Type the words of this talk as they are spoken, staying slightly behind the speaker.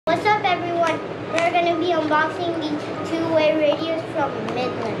What's up, everyone? We're going to be unboxing these two-way radios from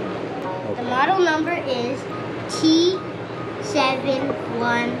Midland. The model number is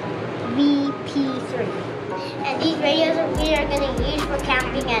T71VP3. And these radios we are going to use for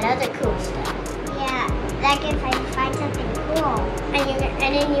camping and other cool stuff. Yeah, like if I find something cool. And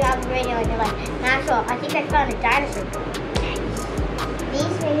then you have a radio and you're like, Maxwell, I think I found a dinosaur.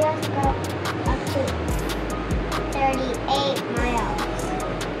 These radios go up to 38 miles.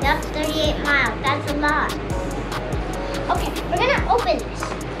 That's 38 miles. That's a lot. Okay, we're gonna open this.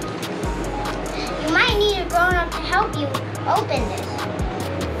 You might need a grown-up to help you open this.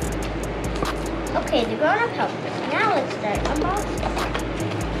 Okay, the grown-up helped us. Now let's start unboxing.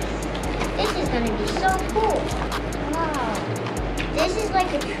 This is gonna be so cool. Wow. This is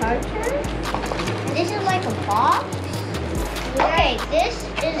like a charger. And this is like a box. Okay, this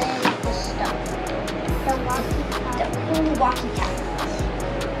is the stuff. The cool walkie-talkie.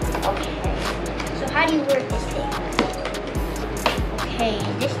 Okay, so how do you work this thing? Okay,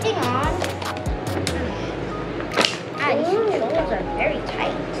 this thing on. These controls are very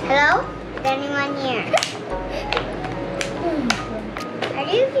tight. Hello? Is anyone here? How do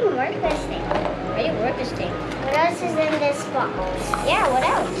you even work this thing? How do you work this thing? What else is in this box? Yeah, what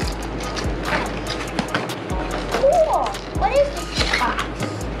else? Cool! What is this box?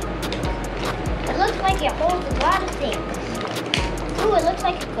 It looks like it holds a lot of things. Ooh, it looks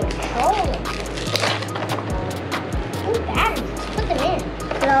like a controller. Ooh, batteries. Let's put them in.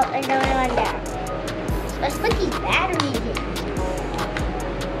 No, there's only one down. Let's put these batteries in.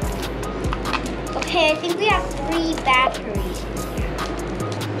 Okay, I think we have 3 batteries in here.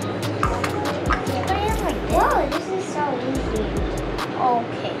 Put it in like this. Whoa, this is so easy.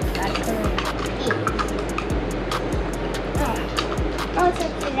 Okay, gotta put it in. Oh, it's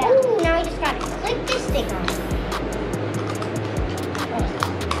upside down. Ooh, now we just gotta click this thing on.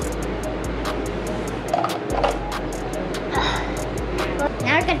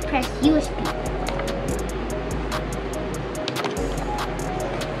 Now we're gonna press USB.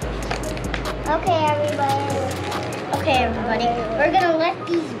 Okay, everybody. We're gonna let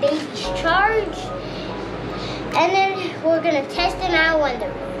these babies charge, and then we're gonna test them out when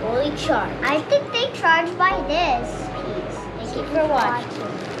they're fully charged. I think they charge by this piece. Thank you for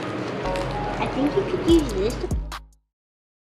watching. I think you could use this.